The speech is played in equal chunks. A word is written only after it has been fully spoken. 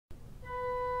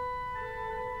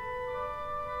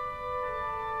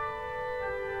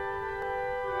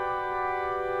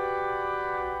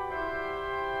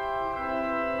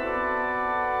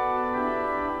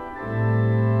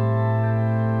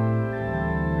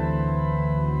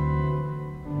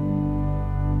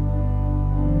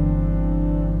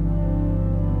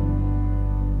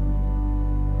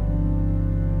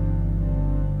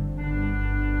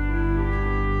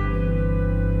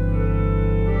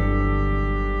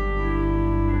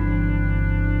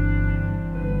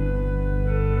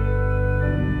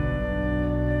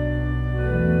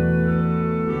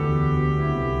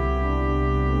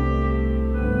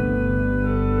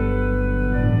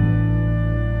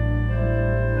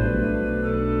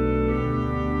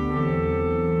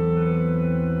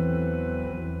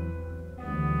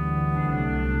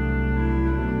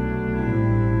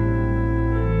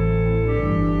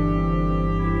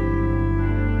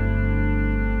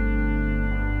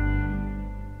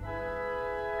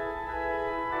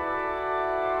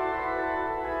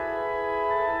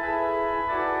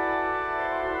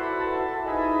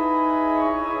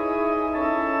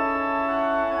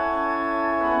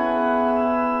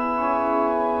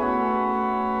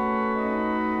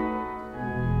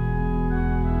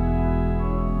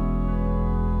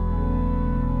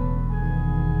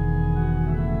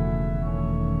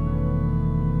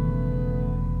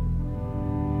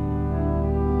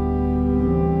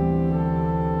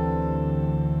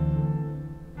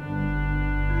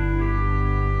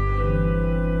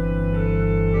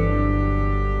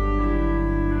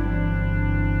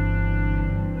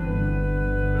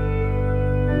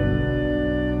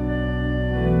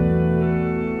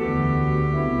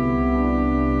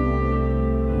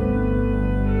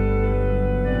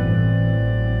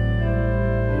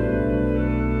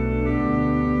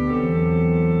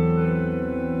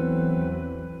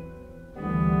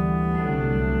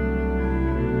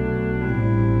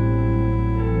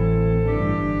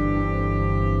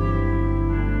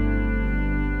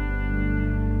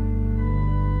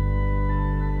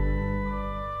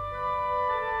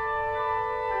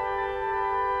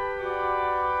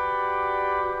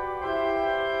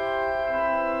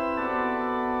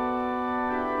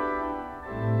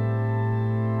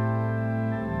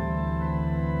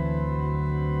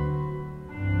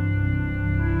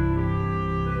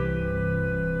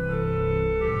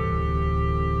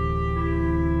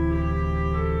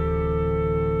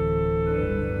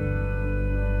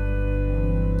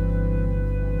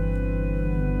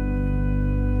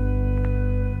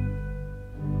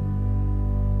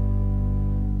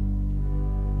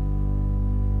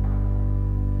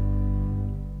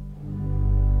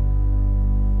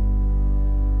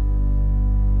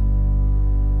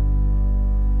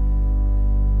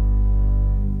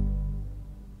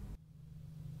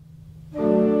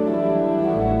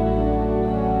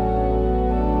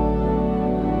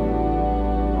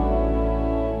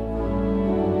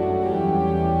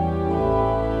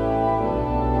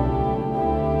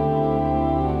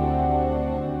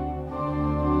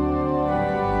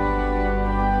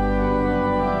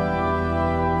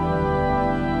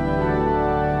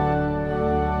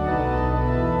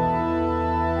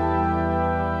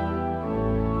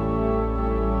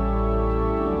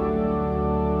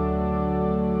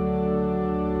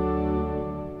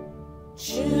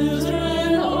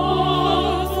Children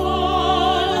of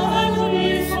the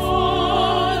Heavenly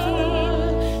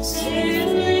Father,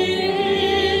 safely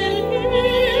in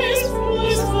His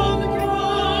bosom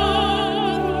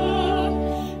gather,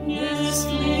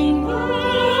 nestling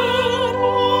bird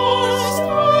or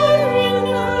star in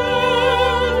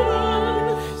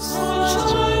heaven,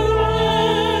 such a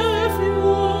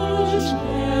refuge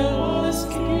ne'er was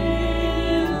given.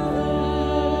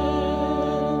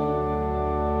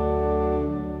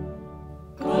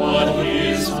 God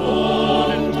His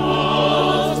own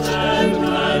doth tend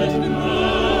and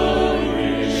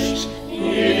nourish,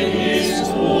 in His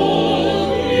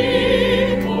holy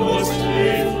coast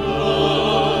they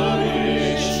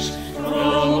flourish.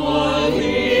 From one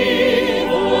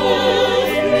evil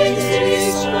things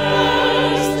He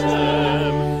spares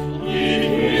them, in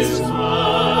His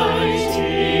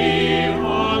mighty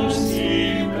arms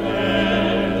He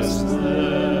bears them.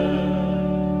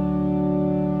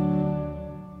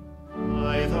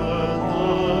 Neither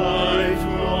life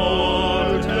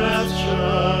nor death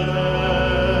shall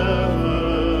ever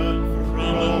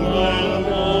from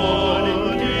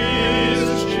among His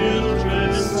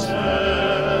children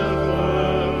sever.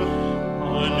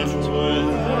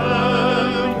 Unto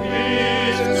them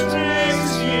His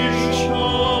grace He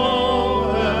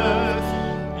showeth,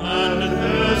 and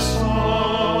their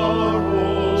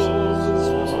sorrows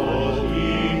all He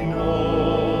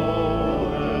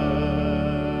knoweth.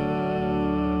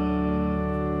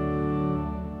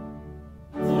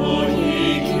 For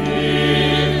He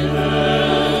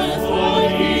giveth, for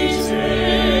He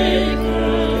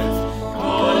taketh,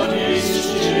 God His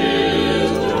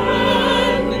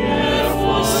children ne'er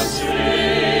forsaketh.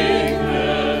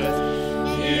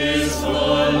 Is the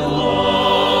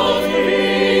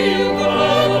loving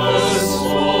purpose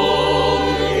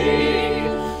solely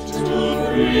to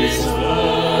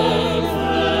preserve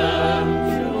them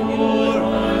pure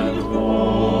and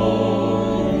holy.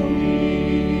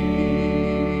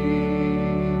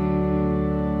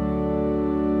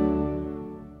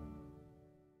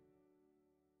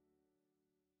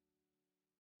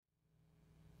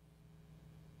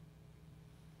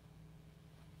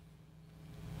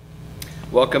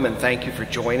 Welcome and thank you for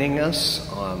joining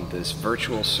us on this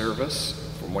virtual service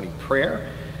for morning prayer,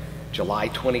 July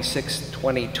 26,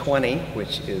 2020,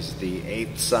 which is the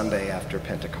 8th Sunday after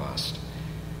Pentecost.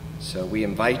 So we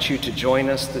invite you to join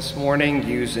us this morning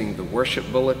using the worship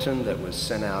bulletin that was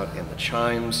sent out in the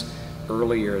chimes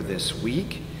earlier this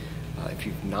week. If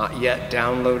you've not yet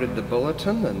downloaded the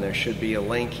bulletin, then there should be a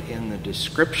link in the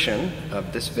description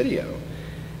of this video.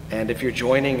 And if you're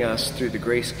joining us through the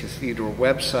Grace Cathedral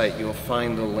website, you'll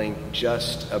find the link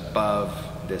just above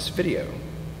this video.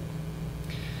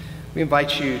 We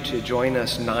invite you to join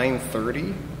us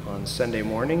 9:30 on Sunday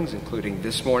mornings, including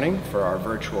this morning, for our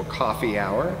virtual coffee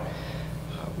hour.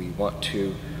 We want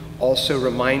to also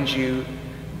remind you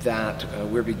that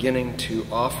we're beginning to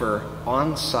offer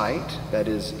on-site, that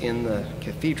is in the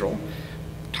cathedral,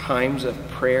 times of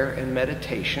prayer and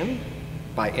meditation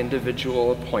by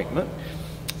individual appointment.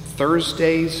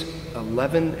 Thursdays,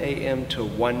 11 a.m. to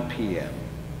 1 p.m.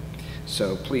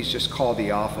 So please just call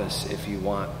the office if you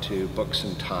want to book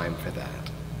some time for that.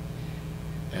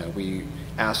 We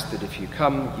ask that if you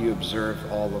come, you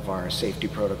observe all of our safety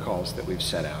protocols that we've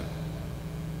set out.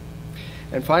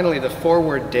 And finally, the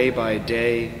forward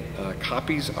day-by-day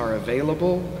copies are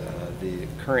available. The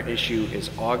current issue is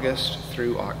August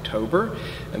through October,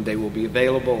 and they will be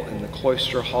available in the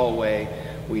cloister hallway.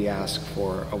 We ask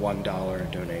for a $1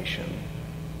 donation.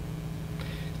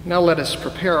 Now let us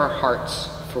prepare our hearts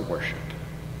for worship.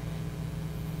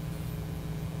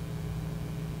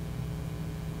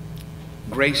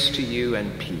 Grace to you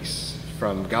and peace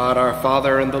from God our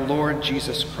Father and the Lord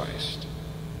Jesus Christ.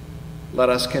 Let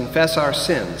us confess our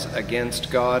sins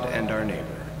against God and our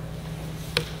neighbor.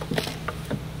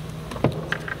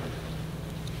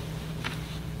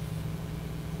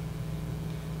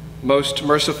 Most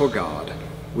merciful God,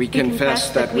 we confess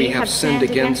that we have sinned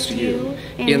against you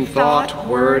in thought,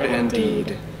 word, and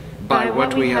deed, by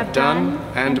what we have done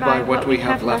and by what we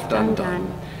have left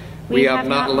undone. We have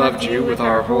not loved you with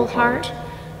our whole heart.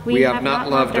 We have not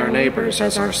loved our neighbors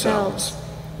as ourselves.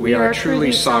 We are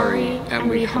truly sorry, and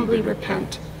we humbly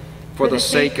repent. For the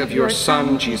sake of your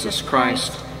Son, Jesus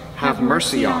Christ, have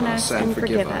mercy on us and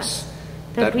forgive us,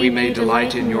 that we may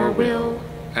delight in your will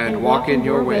and walk in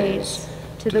your ways,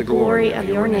 to the glory of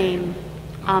your name.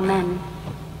 Amen.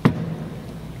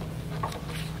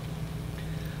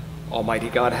 Almighty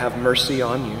God, have mercy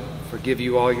on you, forgive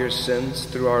you all your sins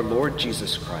through our Lord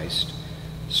Jesus Christ,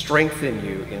 strengthen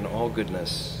you in all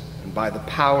goodness, and by the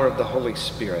power of the Holy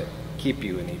Spirit, keep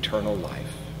you in eternal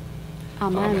life.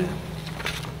 Amen.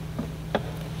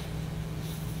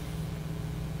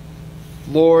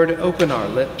 Lord, open our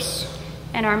lips.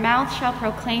 And our mouth shall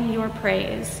proclaim your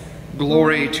praise.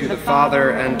 Glory to the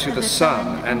Father, and to the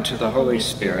Son, and to the Holy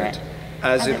Spirit,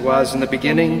 as it was in the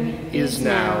beginning, is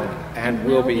now, and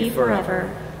will be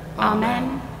forever.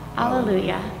 Amen.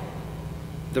 Alleluia.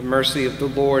 The mercy of the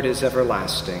Lord is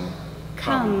everlasting.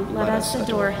 Come, let us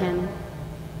adore him.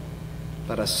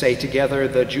 Let us say together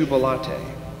the Jubilate.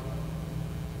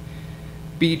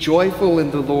 Be joyful in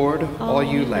the Lord, all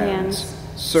you lands.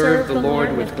 Serve the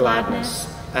Lord with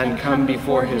gladness, and come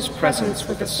before his presence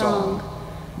with a song.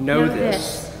 Know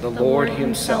this, the Lord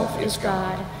himself is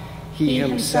God. He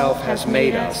himself has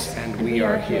made us, and we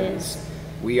are his.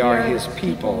 We are his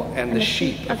people and the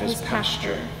sheep of his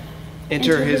pasture.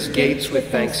 Enter his gates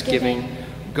with thanksgiving.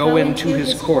 Go into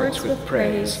his courts with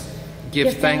praise.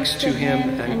 Give thanks to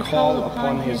him and call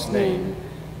upon his name.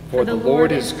 For the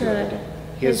Lord is good.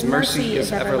 His mercy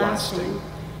is everlasting,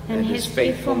 and his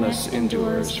faithfulness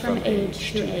endures from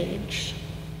age to age.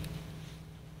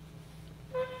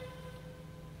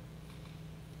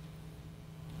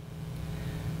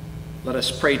 Let us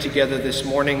pray together this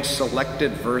morning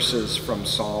selected verses from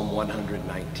Psalm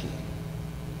 119.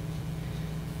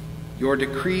 Your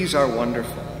decrees are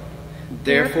wonderful.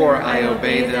 Therefore I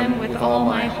obey them with all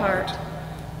my heart.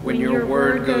 When your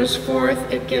word goes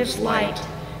forth, it gives light.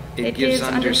 It gives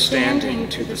understanding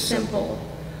to the simple.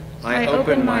 I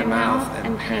open my mouth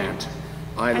and pant.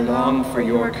 I long for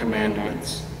your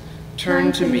commandments.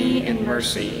 Turn to me in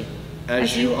mercy,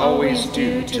 as you always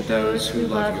do to those who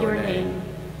love your name.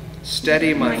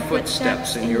 Steady my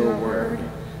footsteps in your word.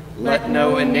 Let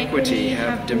no iniquity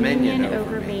have dominion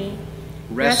over me.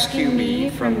 Rescue me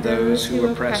from those who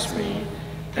oppress me,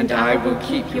 and I will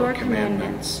keep your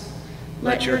commandments.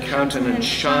 Let your countenance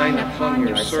shine upon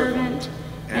your servant,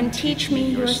 and teach me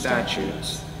your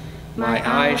statutes. My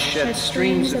eyes shed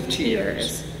streams of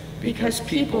tears, because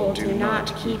people do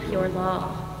not keep your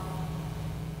law.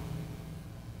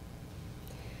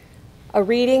 A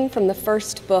reading from the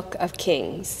first book of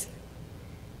Kings.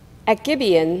 At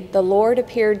Gibeon, the Lord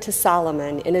appeared to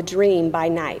Solomon in a dream by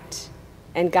night,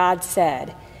 and God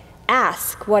said,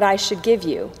 "Ask what I should give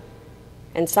you."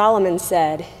 And Solomon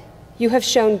said, "You have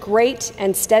shown great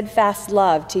and steadfast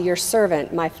love to your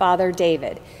servant, my father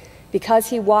David, because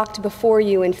he walked before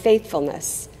you in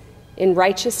faithfulness, in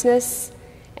righteousness,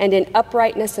 and in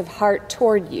uprightness of heart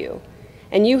toward you.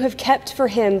 And you have kept for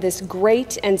him this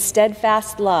great and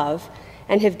steadfast love,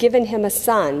 and have given him a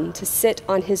son to sit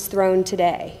on his throne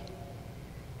today.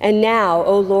 And now,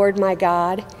 O Lord my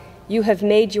God, you have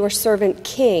made your servant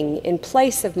king in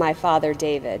place of my father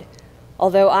David,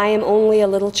 although I am only a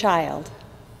little child.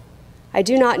 I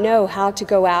do not know how to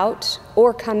go out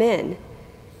or come in,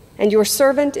 and your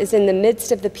servant is in the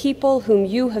midst of the people whom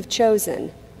you have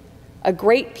chosen, a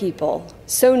great people,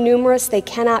 so numerous they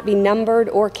cannot be numbered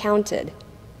or counted.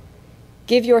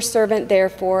 Give your servant,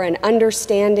 therefore, an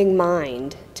understanding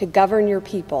mind to govern your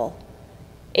people,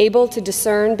 able to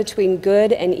discern between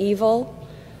good and evil,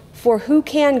 for who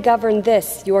can govern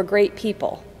this, your great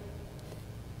people?"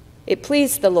 It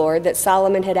pleased the Lord that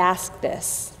Solomon had asked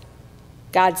this.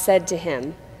 God said to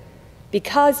him,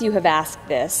 "Because you have asked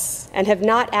this, and have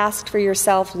not asked for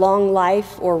yourself long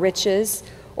life or riches,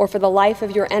 or for the life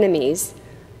of your enemies,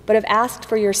 but have asked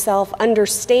for yourself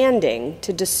understanding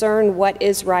to discern what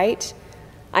is right,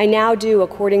 I now do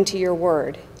according to your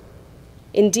word.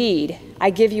 Indeed, I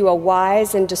give you a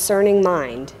wise and discerning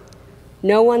mind.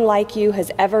 No one like you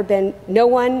has ever been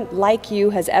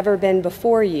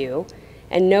before you,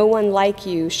 and no one like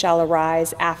you shall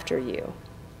arise after you."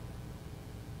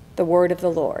 The word of the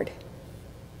Lord.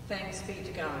 Thanks be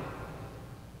to God.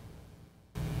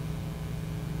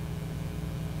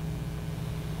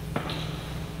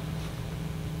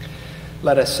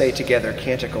 Let us say together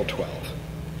Canticle 12.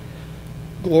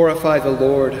 Glorify the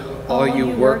Lord, all you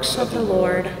works of the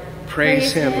Lord.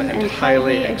 Praise him and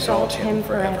highly exalt him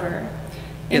forever.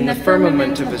 In the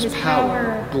firmament of his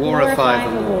power, glorify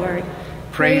the Lord.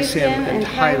 Praise him and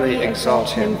highly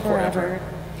exalt him forever.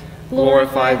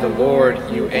 Glorify the Lord,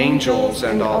 you angels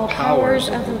and all powers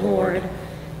of the Lord.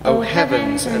 O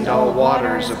heavens and all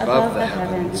waters above the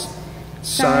heavens.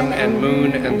 Sun and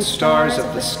moon and stars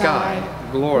of the sky,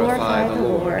 glorify the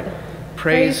Lord.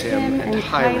 Praise him and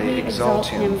highly exalt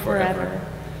him forever.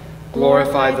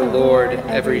 Glorify the Lord,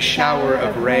 every shower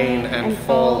of rain and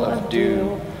fall of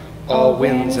dew, all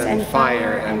winds and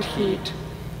fire and heat.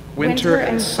 Winter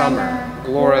and summer,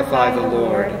 glorify the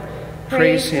Lord.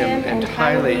 Praise him and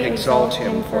highly exalt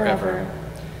him forever.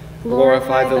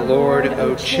 Glorify the Lord,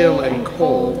 O chill and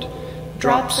cold,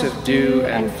 drops of dew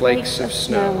and flakes of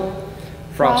snow.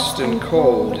 Frost and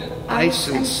cold, ice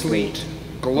and sleet,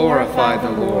 glorify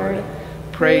the Lord.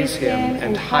 Praise him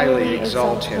and highly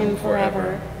exalt him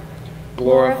forever.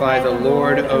 Glorify the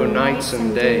Lord, O nights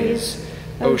and days,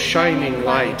 O shining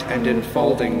light and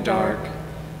enfolding dark.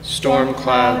 Storm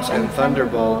clouds and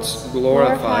thunderbolts,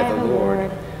 glorify the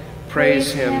Lord.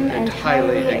 Praise him and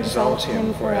highly exalt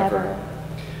him forever.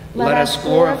 Let us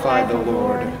glorify the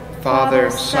Lord,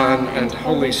 Father, Son, and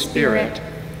Holy Spirit.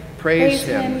 Praise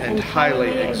him and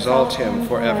highly exalt him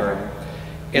forever.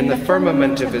 In the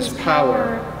firmament of his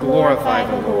power, glorify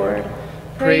the Lord.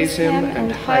 Praise him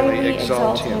and highly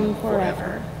exalt him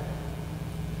forever.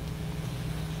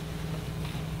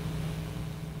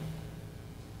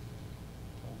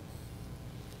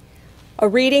 A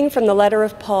reading from the letter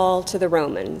of Paul to the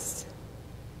Romans.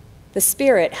 The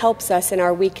Spirit helps us in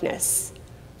our weakness,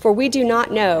 for we do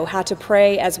not know how to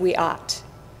pray as we ought.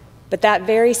 But that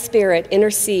very Spirit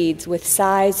intercedes with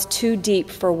sighs too deep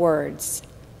for words.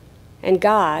 And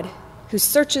God, who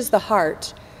searches the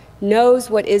heart, knows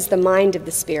what is the mind of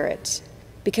the Spirit,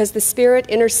 because the Spirit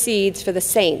intercedes for the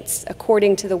saints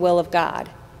according to the will of God.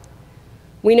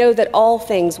 We know that all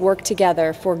things work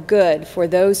together for good for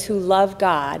those who love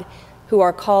God, who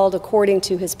are called according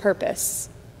to his purpose.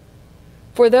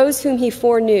 For those whom he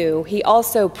foreknew, he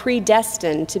also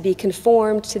predestined to be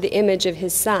conformed to the image of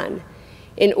his Son,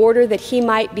 in order that he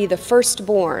might be the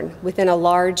firstborn within a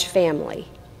large family.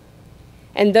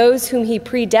 And those whom he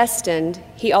predestined,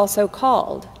 he also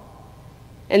called.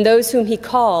 And those whom he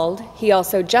called, he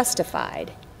also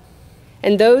justified.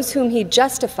 And those whom he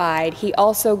justified, he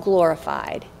also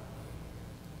glorified.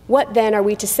 What then are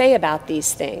we to say about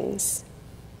these things?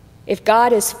 If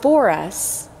God is for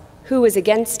us, who is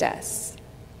against us?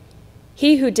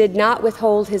 He who did not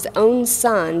withhold his own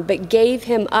Son, but gave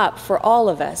him up for all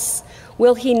of us,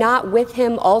 will he not with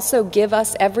him also give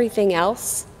us everything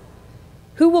else?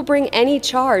 Who will bring any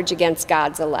charge against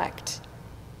God's elect?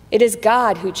 It is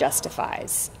God who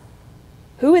justifies.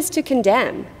 Who is to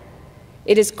condemn?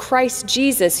 It is Christ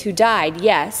Jesus who died,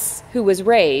 yes, who was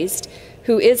raised,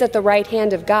 who is at the right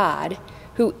hand of God,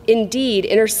 who indeed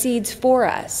intercedes for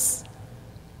us.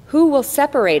 Who will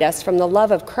separate us from the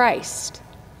love of Christ?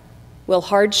 Will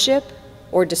hardship,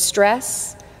 or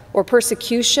distress, or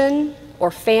persecution, or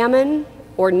famine,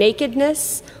 or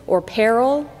nakedness, or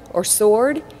peril, or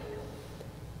sword?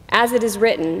 As it is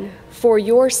written, for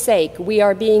your sake we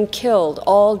are being killed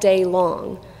all day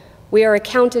long. We are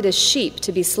accounted as sheep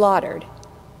to be slaughtered.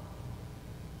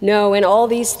 No, in all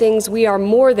these things we are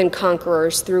more than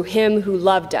conquerors through him who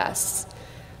loved us.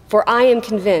 For I am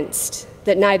convinced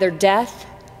that neither death,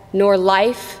 nor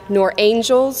life, nor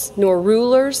angels, nor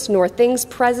rulers, nor things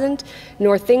present,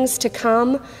 nor things to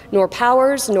come, nor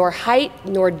powers, nor height,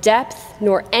 nor depth,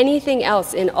 nor anything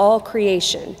else in all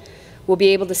creation will be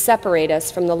able to separate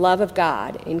us from the love of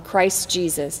God in Christ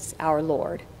Jesus our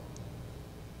Lord.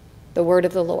 The word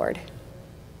of the Lord.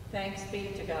 Thanks be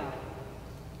to God.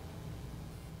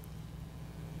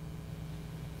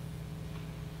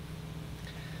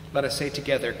 Let us say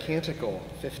together Canticle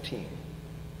 15.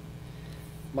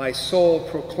 My soul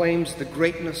proclaims the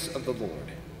greatness of the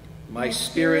Lord. My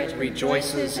spirit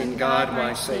rejoices in God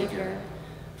my Savior,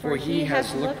 for he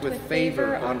has looked with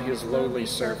favor on his lowly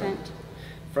servant.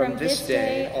 From this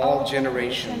day all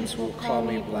generations will call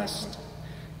me blessed.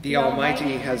 The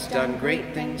Almighty has done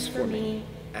great things for me,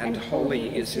 and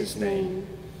holy is his name.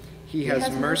 He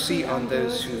has mercy on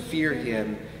those who fear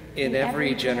him in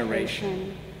every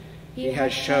generation. He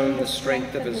has shown the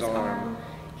strength of his arm.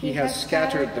 He has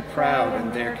scattered the proud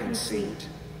in their conceit.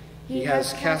 He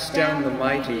has cast down the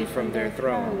mighty from their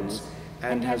thrones,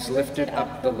 and has lifted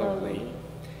up the lowly.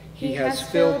 He has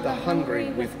filled the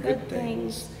hungry with good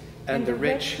things, and the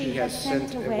rich he has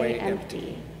sent away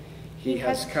empty. He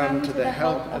has come to the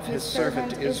help of his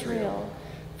servant Israel,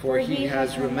 for he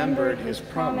has remembered his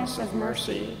promise of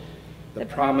mercy, the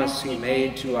promise he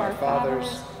made to our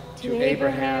fathers, to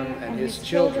Abraham and his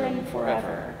children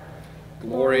forever.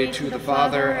 Glory to the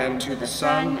Father, and to the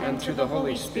Son, and to the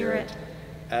Holy Spirit,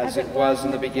 as it was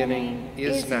in the beginning,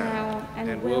 is now,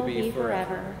 and will be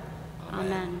forever.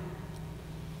 Amen.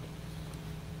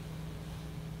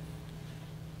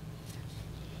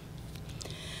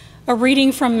 A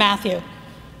reading from Matthew.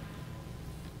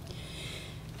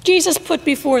 Jesus put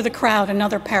before the crowd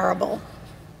another parable.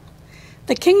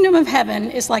 The kingdom of heaven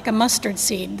is like a mustard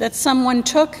seed that someone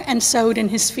took and sowed in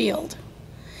his field.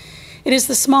 It is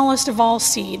the smallest of all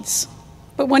seeds,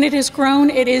 but when it has grown,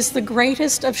 it is the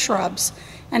greatest of shrubs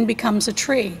and becomes a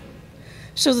tree,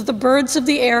 so that the birds of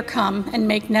the air come and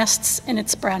make nests in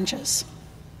its branches.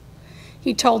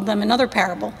 He told them another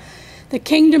parable. The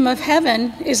kingdom of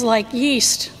heaven is like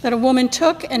yeast that a woman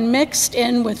took and mixed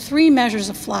in with 3 measures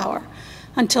of flour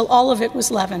until all of it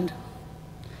was leavened.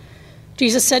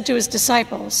 Jesus said to his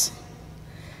disciples,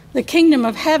 "The kingdom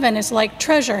of heaven is like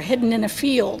treasure hidden in a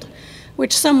field,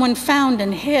 which someone found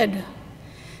and hid.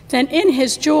 Then in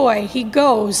his joy he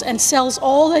goes and sells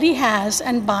all that he has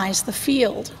and buys the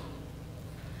field."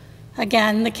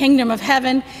 Again, the kingdom of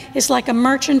heaven is like a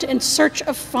merchant in search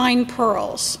of fine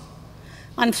pearls.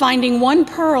 On finding one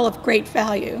pearl of great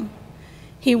value,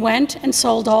 he went and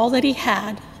sold all that he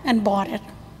had and bought it.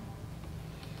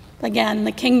 Again,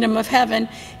 the kingdom of heaven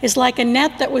is like a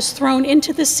net that was thrown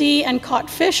into the sea and caught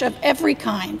fish of every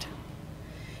kind.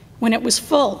 When it was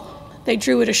full, they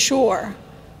drew it ashore,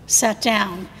 sat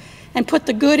down, and put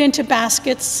the good into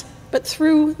baskets, but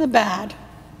threw the bad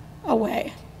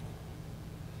away.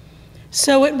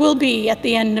 So it will be at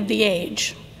the end of the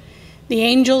age. The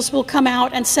angels will come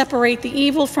out and separate the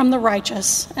evil from the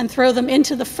righteous and throw them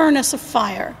into the furnace of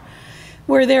fire,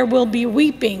 where there will be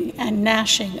weeping and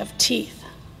gnashing of teeth.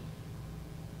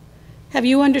 Have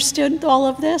you understood all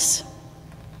of this?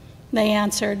 They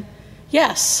answered,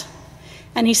 "Yes."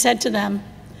 And he said to them,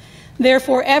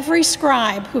 "Therefore every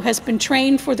scribe who has been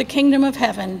trained for the kingdom of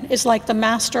heaven is like the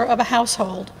master of a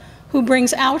household, who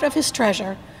brings out of his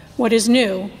treasure what is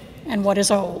new and what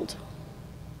is old."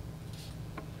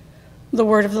 The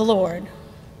word of the Lord.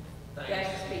 Thanks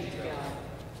be to God.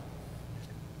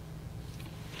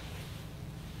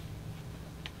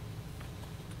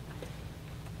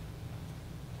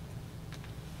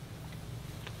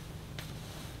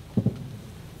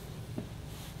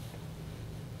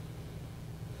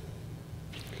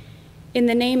 In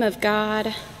the name of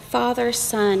God, Father,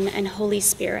 Son, and Holy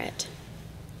Spirit.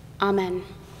 Amen.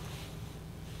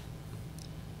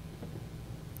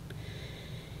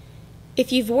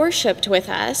 If you've worshiped with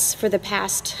us for the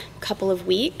past couple of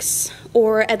weeks,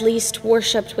 or at least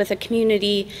worshiped with a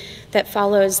community that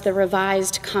follows the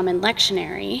Revised Common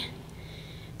Lectionary,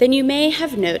 then you may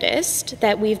have noticed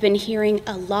that we've been hearing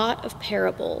a lot of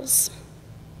parables.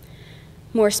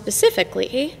 More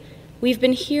specifically, we've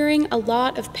been hearing a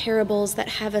lot of parables that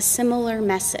have a similar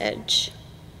message: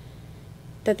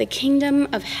 that the kingdom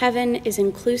of heaven is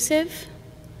inclusive,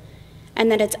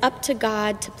 and that it's up to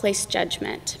God to place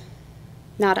judgment,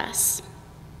 not us.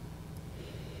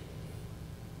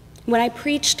 When I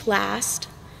preached last,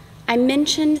 I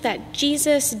mentioned that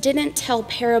Jesus didn't tell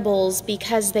parables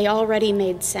because they already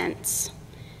made sense.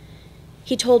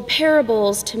 He told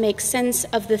parables to make sense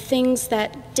of the things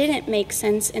that didn't make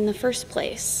sense in the first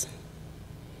place.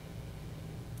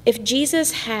 If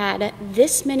Jesus had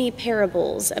this many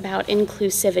parables about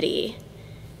inclusivity,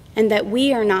 and that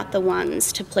we are not the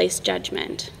ones to place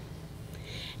judgment,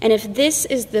 and if this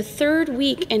is the 3rd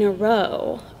week in a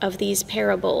row of these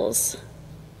parables,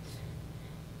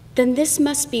 then this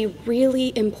must be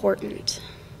really important.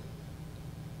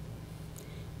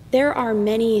 There are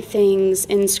many things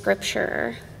in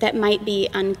Scripture that might be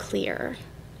unclear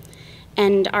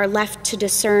and are left to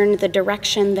discern the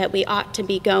direction that we ought to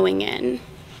be going in.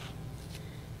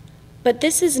 But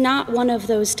this is not one of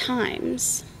those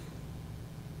times.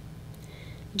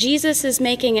 Jesus is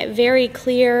making it very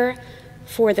clear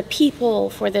for the people,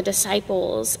 for the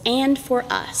disciples, and for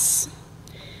us,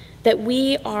 that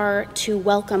we are to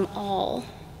welcome all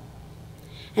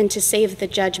and to save the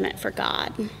judgment for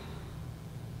God.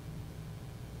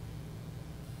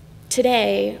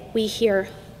 Today, we hear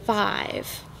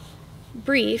 5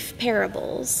 brief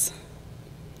parables.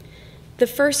 The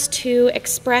first 2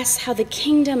 express how the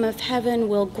kingdom of heaven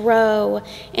will grow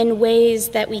in ways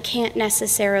that we can't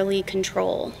necessarily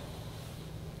control.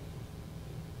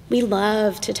 We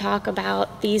love to talk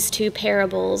about these 2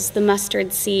 parables, the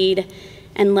mustard seed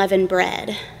and leavened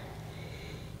bread,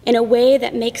 in a way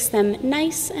that makes them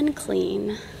nice and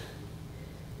clean.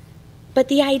 But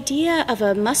the idea of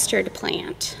a mustard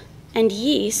plant and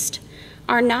yeast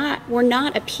were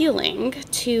not appealing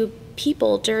to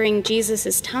people during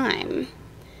Jesus' time.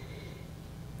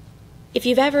 If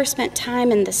you've ever spent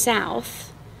time in the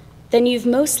South, then you've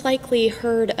most likely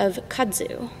heard of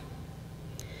kudzu.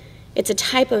 It's a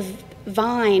type of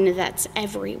vine that's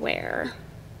everywhere.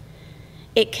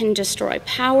 It can destroy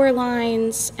power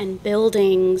lines and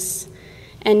buildings,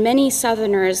 and many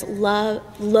Southerners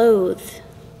loathe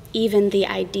even the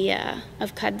idea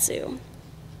of kudzu.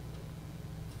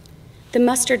 The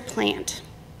mustard plant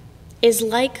is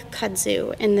like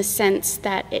kudzu in the sense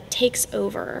that it takes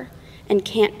over and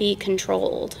can't be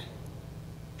controlled.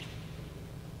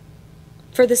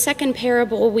 For the second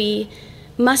parable, we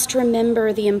must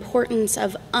remember the importance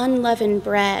of unleavened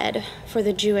bread for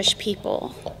the Jewish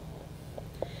people.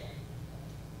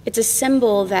 It's a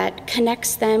symbol that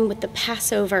connects them with the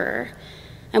Passover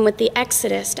and with the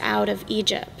Exodus out of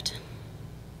Egypt.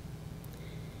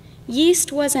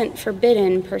 Yeast wasn't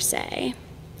forbidden per se,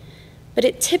 but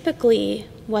it typically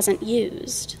wasn't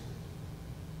used.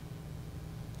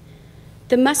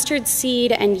 The mustard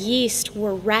seed and yeast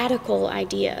were radical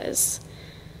ideas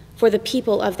for the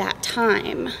people of that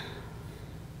time.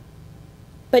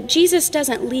 But Jesus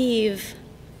doesn't leave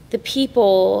the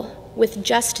people with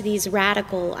just these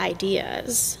radical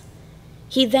ideas.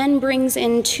 He then brings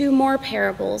in two more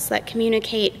parables that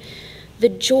communicate the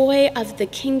joy of the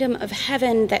kingdom of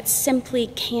heaven that simply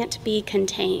can't be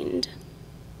contained.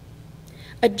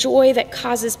 A joy that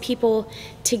causes people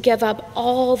to give up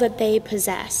all that they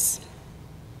possess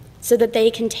so that they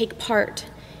can take part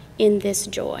in this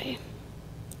joy,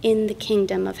 in the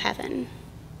kingdom of heaven.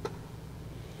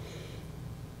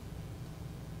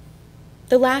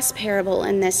 The last parable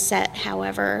in this set,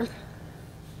 however,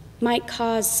 might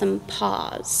cause some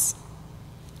pause.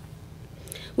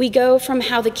 We go from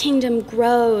how the kingdom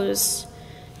grows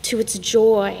to its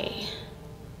joy,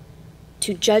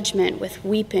 to judgment with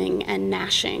weeping and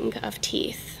gnashing of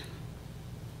teeth.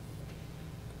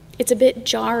 It's a bit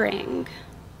jarring,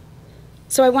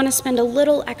 so I want to spend a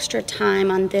little extra time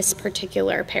on this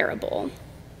particular parable.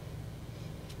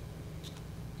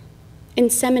 In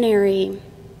seminary,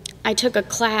 I took a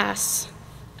class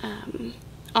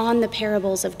on the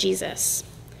parables of Jesus,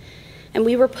 and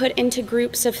we were put into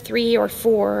groups of 3 or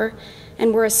 4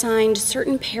 and were assigned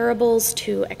certain parables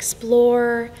to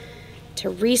explore, to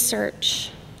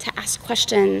research, to ask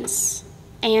questions,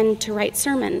 and to write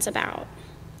sermons about.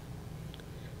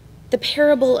 The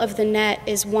parable of the net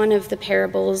is one of the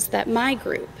parables that my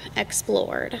group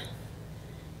explored.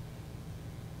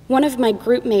 One of my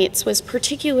group mates was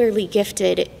particularly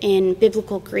gifted in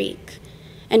biblical Greek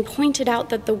and pointed out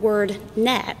that the word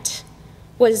net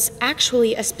was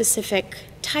actually a specific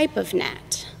type of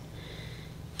net.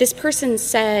 This person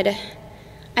said,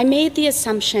 "I made the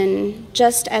assumption,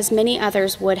 just as many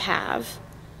others would have,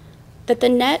 that the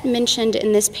net mentioned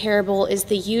in this parable is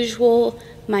the usual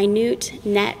minute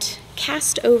net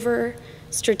cast over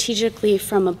strategically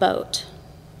from a boat.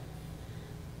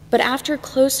 But after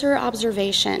closer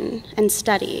observation and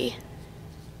study,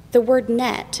 the word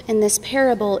net in this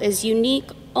parable is unique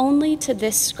only to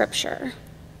this scripture.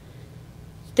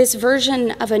 This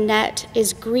version of a net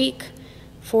is Greek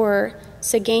for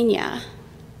sagenia,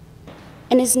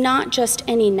 and is not just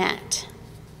any net,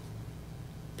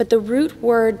 but the root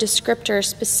word descriptor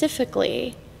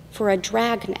specifically for a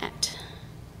dragnet.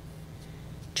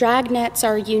 Dragnets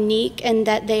are unique in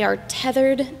that they are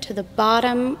tethered to the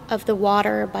bottom of the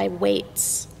water by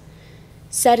weights,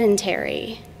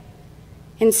 sedentary,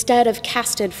 instead of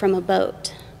casted from a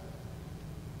boat.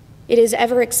 It is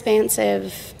ever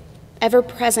expansive, ever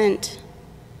present,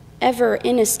 ever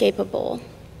inescapable.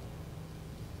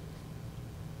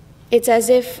 It's as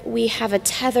if we have a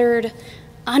tethered,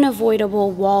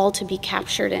 unavoidable wall to be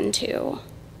captured into.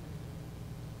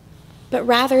 But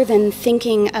rather than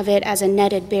thinking of it as a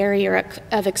netted barrier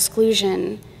of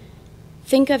exclusion,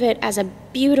 think of it as a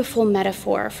beautiful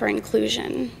metaphor for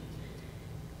inclusion.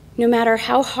 No matter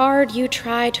how hard you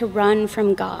try to run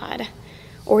from God,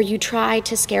 or you try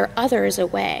to scare others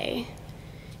away,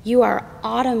 you are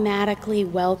automatically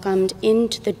welcomed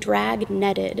into the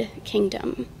drag-netted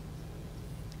kingdom,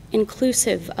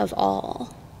 inclusive of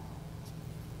all.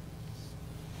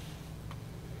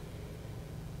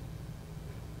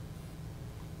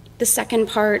 The second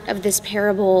part of this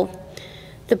parable,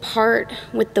 the part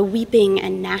with the weeping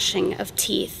and gnashing of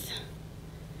teeth,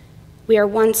 we are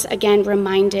once again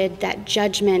reminded that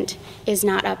judgment is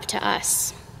not up to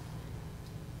us.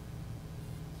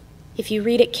 If you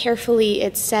read it carefully,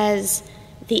 it says,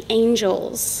 the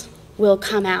angels will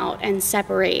come out and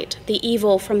separate the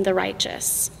evil from the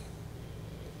righteous.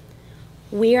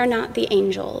 We are not the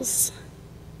angels.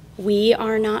 We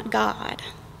are not God.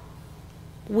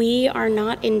 We are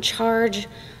not in charge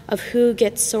of who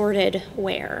gets sorted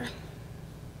where.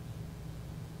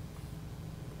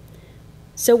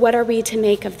 So what are we to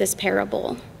make of this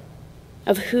parable,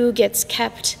 of who gets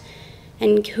kept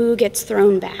and who gets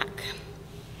thrown back?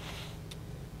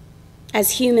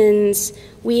 As humans,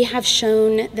 we have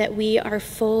shown that we are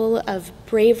full of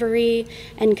bravery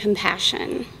and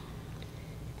compassion.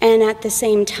 And at the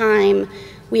same time,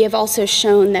 we have also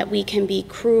shown that we can be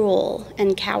cruel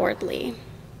and cowardly.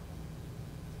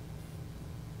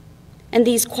 And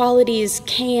these qualities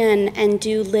can and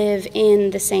do live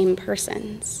in the same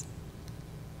persons.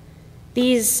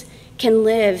 These can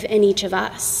live in each of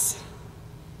us.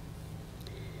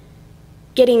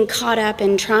 Getting caught up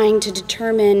in trying to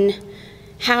determine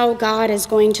how God is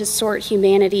going to sort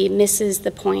humanity misses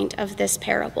the point of this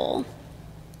parable.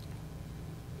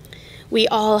 We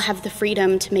all have the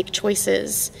freedom to make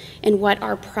choices in what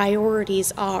our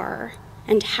priorities are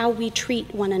and how we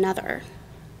treat one another.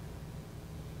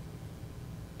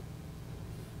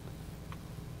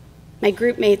 My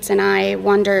group mates and I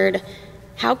wondered,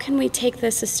 how can we take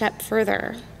this a step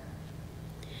further?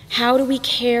 How do we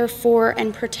care for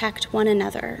and protect one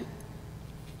another?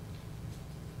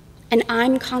 And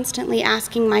I'm constantly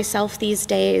asking myself these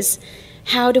days,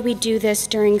 how do we do this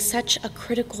during such a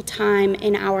critical time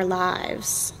in our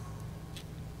lives?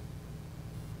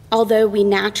 Although we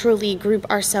naturally group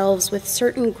ourselves with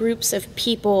certain groups of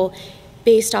people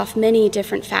based off many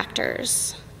different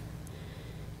factors,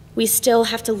 we still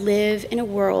have to live in a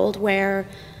world where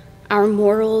our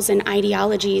morals and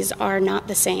ideologies are not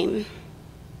the same.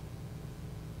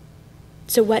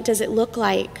 So what does it look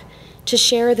like to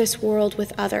share this world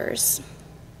with others,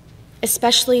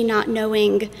 especially not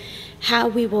knowing how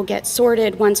we will get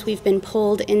sorted once we've been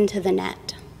pulled into the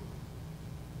net?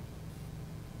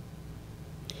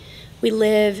 We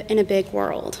live in a big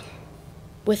world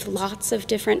with lots of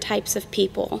different types of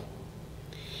people,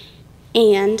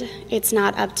 and it's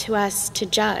not up to us to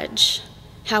judge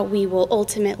how we will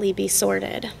ultimately be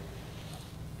sorted.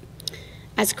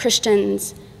 As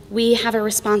Christians, we have a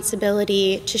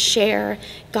responsibility to share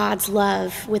God's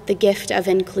love with the gift of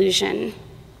inclusion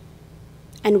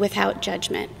and without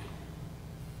judgment.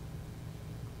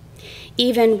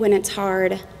 Even when it's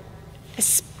hard,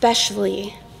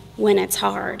 especially when it's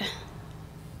hard,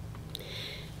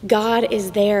 God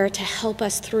is there to help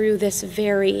us through this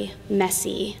very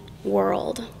messy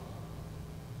world.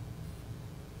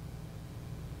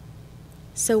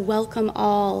 So welcome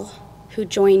all who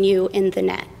join you in the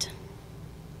net.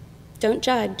 Don't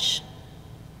judge.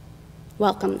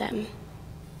 Welcome them.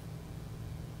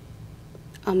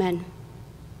 Amen.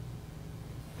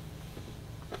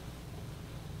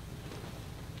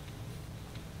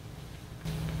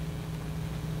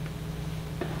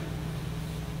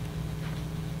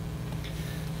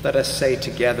 Let us say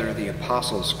together the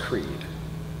Apostles' Creed.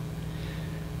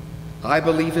 I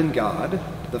believe in God,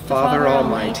 the Father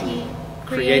Almighty,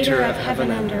 creator of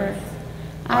heaven and earth.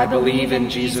 I believe in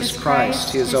Jesus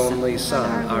Christ, his only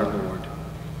Son, our Lord.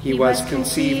 He was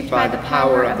conceived by the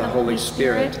power of the Holy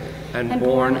Spirit and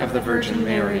born of the Virgin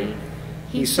Mary.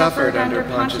 He suffered under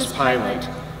Pontius Pilate,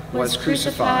 was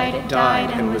crucified,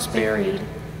 died, and was buried.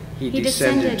 He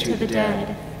descended to the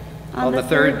dead. On the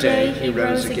third day he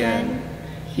rose again.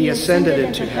 He ascended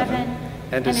into heaven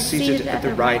and is seated at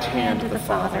the right hand of the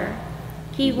Father.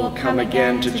 He will come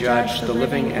again to judge the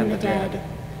living and the dead.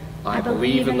 I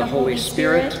believe in the Holy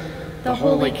Spirit, the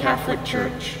Holy Catholic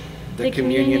Church, the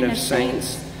communion of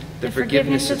saints, the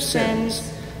forgiveness of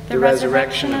sins, the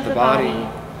resurrection of the body,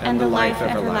 and the life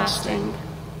everlasting.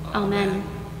 Amen.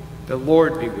 The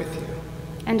Lord be with you.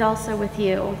 And also with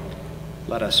you.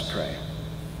 Let us pray.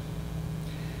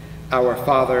 Our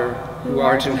Father, who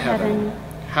art in heaven,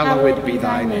 hallowed be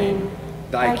thy name.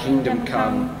 Thy kingdom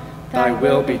come, thy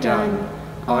will be done,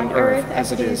 on earth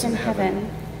as it is in heaven.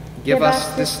 Give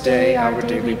us this day our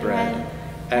daily bread,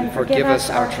 and forgive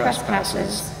us our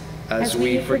trespasses, as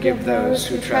we forgive those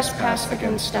who trespass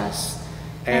against us.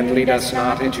 And lead us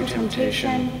not into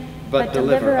temptation, but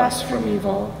deliver us from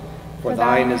evil. For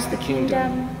thine is the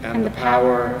kingdom, and the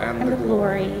power, and the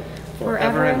glory,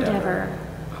 forever and ever.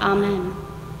 Amen.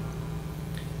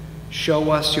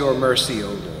 Show us your mercy, O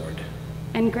Lord.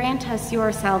 And grant us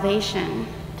your salvation.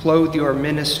 Clothe your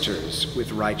ministers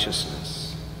with righteousness.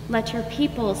 Let your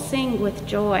people sing with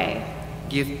joy.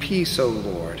 Give peace, O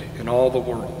Lord, in all the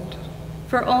world.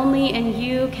 For only in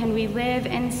you can we live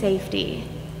in safety.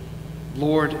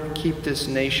 Lord, keep this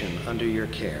nation under your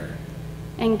care.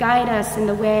 And guide us in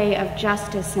the way of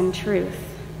justice and truth.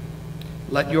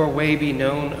 Let your way be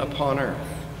known upon earth.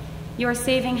 Your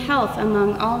saving health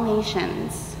among all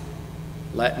nations.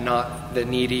 Let not the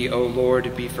needy, O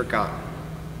Lord, be forgotten.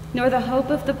 Nor the hope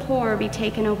of the poor be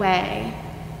taken away.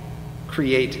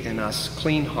 Create in us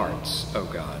clean hearts, O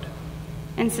God.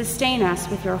 And sustain us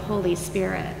with your Holy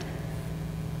Spirit.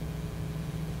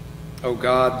 O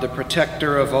God, the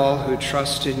protector of all who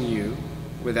trust in you,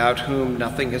 without whom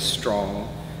nothing is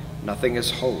strong, nothing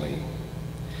is holy,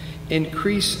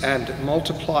 increase and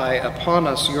multiply upon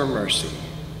us your mercy,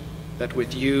 that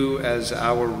with you as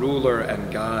our ruler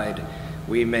and guide,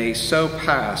 we may so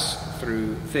pass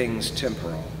through things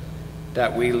temporal,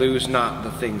 that we lose not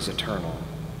the things eternal.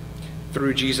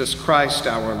 Through Jesus Christ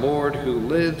our Lord, who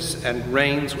lives and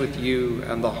reigns with you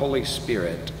and the Holy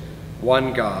Spirit,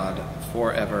 one God,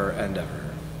 forever and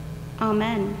ever.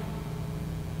 Amen.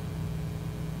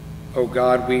 O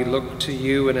God, we look to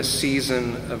you in a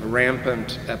season of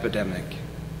rampant epidemic.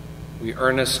 We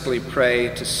earnestly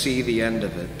pray to see the end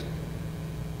of it.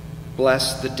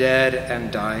 Bless the dead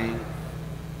and dying,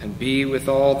 and be with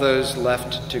all those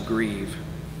left to grieve.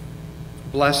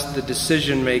 Bless the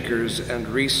decision makers and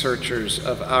researchers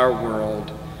of our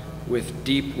world with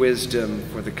deep wisdom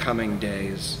for the coming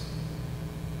days.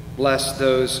 Bless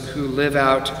those who live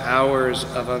out hours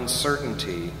of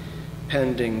uncertainty,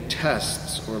 pending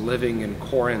tests or living in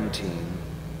quarantine.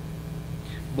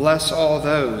 Bless all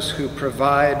those who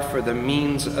provide for the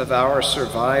means of our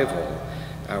survival,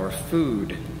 our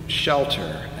food,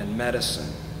 shelter, and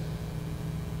medicine.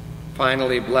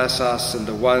 Finally, bless us and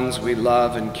the ones we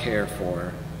love and care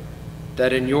for,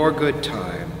 that in your good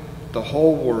time the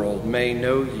whole world may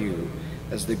know you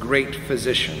as the great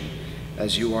physician,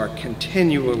 as you are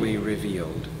continually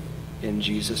revealed in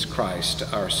Jesus Christ,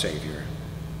 our Savior.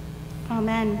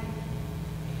 Amen.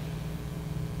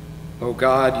 O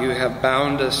God, you have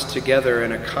bound us together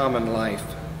in a common life.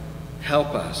 Help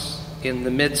us in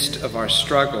the midst of our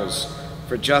struggles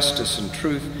for justice and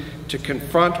truth to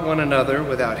confront one another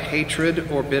without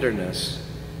hatred or bitterness,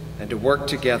 and to work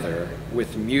together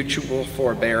with mutual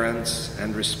forbearance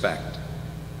and respect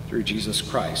through Jesus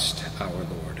Christ our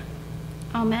Lord.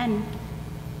 Amen.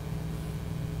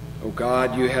 O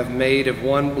God, you have made of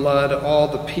one blood all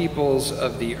the peoples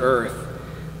of the earth,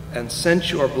 and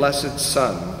sent your blessed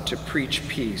Son to preach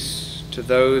peace to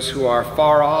those who are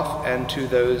far off and to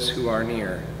those who are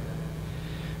near.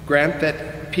 Grant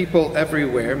that people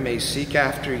everywhere may seek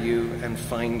after you and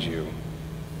find you.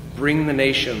 Bring the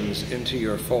nations into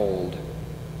your fold.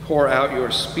 Pour out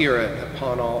your Spirit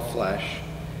upon all flesh,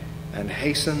 and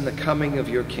hasten the coming of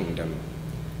your kingdom.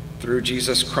 Through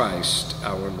Jesus Christ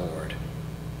our Lord.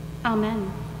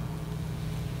 Amen.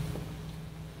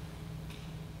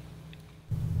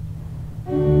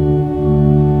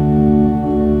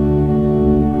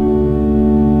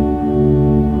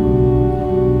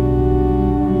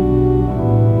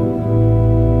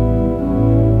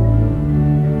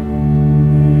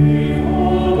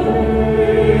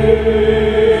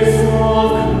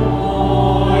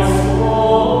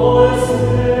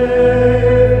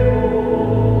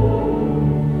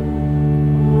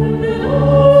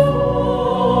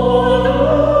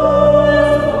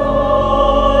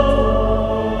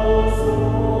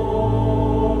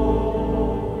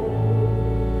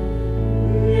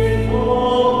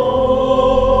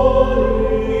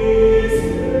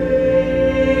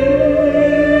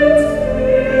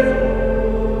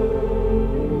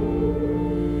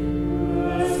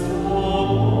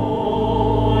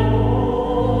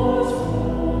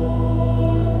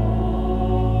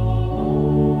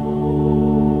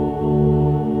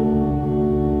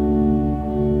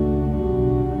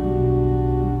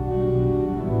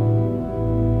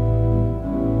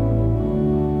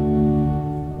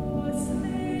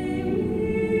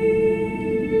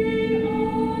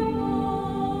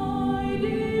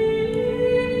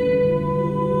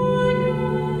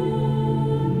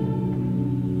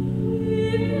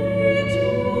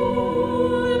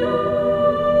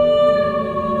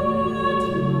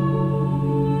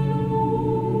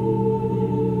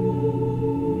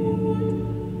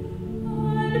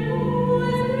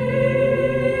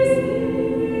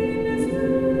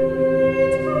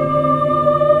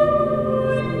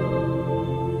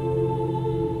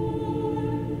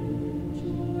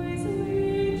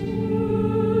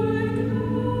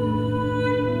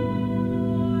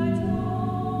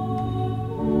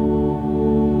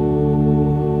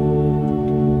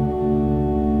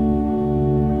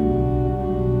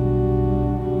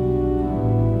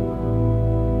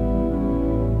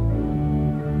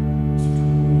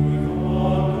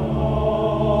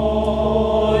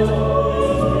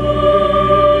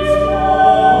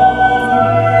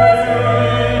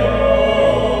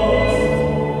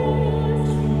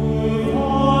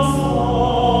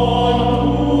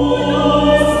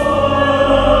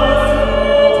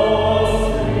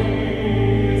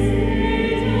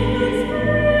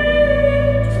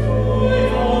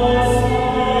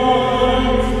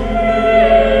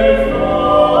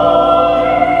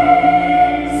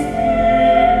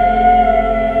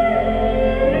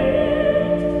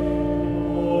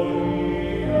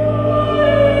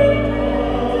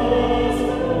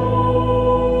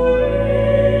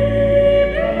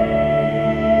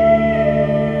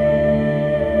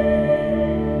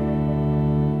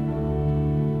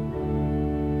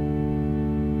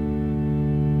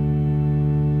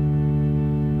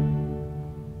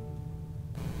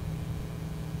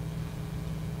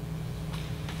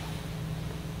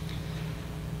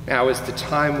 Now is the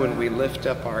time when we lift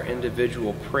up our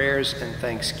individual prayers and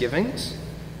thanksgivings.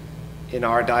 In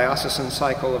our diocesan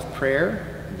cycle of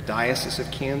prayer, in the Diocese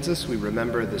of Kansas, we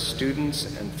remember the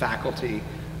students and faculty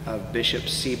of Bishop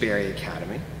Seabury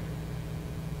Academy.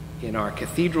 In our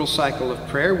Cathedral cycle of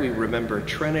prayer, we remember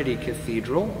Trinity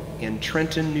Cathedral in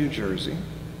Trenton, New Jersey.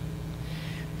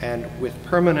 And with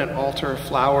permanent altar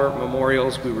flower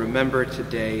memorials, we remember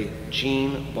today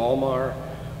Jean Balmar,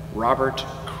 Robert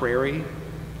Crary,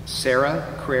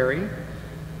 Sarah Crary,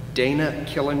 Dana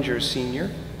Killinger Sr.,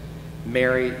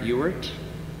 Mary Ewart,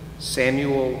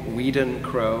 Samuel Whedon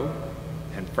Crow,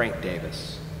 and Frank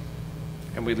Davis.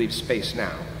 And we leave space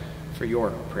now for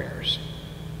your prayers.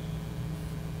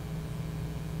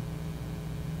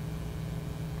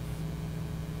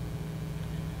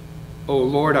 O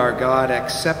Lord our God,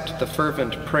 accept the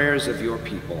fervent prayers of your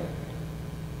people.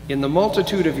 In the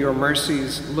multitude of your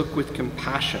mercies, look with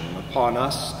compassion upon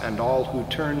us and all who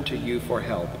turn to you for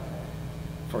help.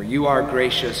 For you are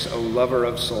gracious, O lover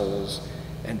of souls,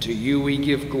 and to you we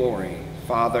give glory,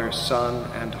 Father, Son,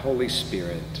 and Holy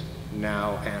Spirit,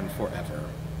 now and forever.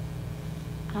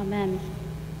 Amen.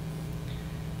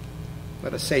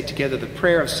 Let us say together the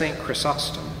prayer of St.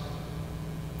 Chrysostom.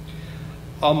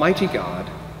 Almighty God,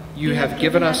 you have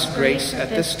given us grace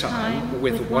at this time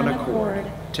with one accord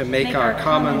to make our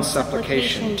common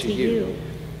supplication to you.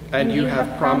 And you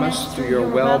have promised through your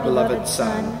well-beloved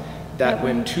Son that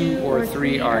when 2 or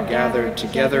 3 are gathered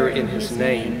together in his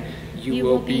name, you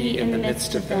will be in the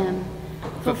midst of them.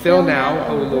 Fulfill now,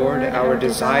 O Lord, our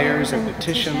desires and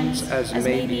petitions as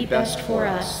may be best for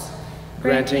us,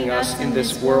 granting us in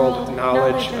this world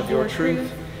knowledge of your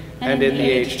truth, and in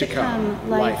the age to come,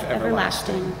 life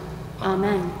everlasting.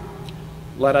 Amen.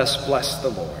 Let us bless the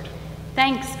Lord.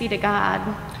 Thanks be to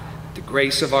God. The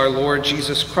grace of our Lord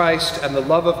Jesus Christ and the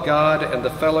love of God and the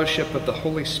fellowship of the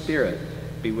Holy Spirit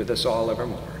be with us all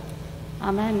evermore.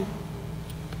 Amen.